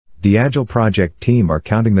The Agile project team are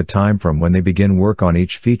counting the time from when they begin work on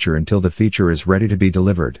each feature until the feature is ready to be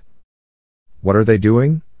delivered. What are they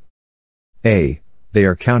doing? A. They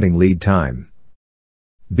are counting lead time.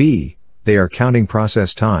 B. They are counting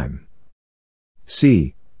process time.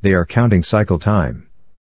 C. They are counting cycle time.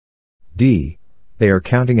 D. They are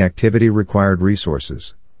counting activity required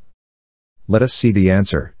resources. Let us see the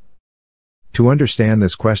answer. To understand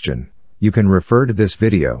this question, you can refer to this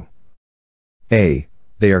video. A.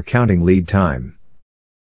 They are counting lead time.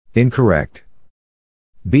 Incorrect.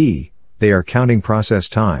 B. They are counting process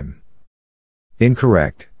time.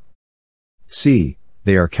 Incorrect. C.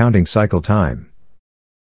 They are counting cycle time.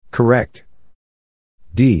 Correct.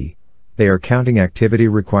 D. They are counting activity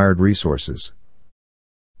required resources.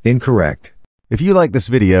 Incorrect. If you like this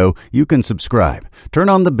video, you can subscribe, turn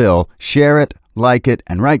on the bell, share it, like it,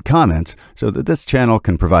 and write comments so that this channel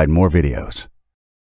can provide more videos.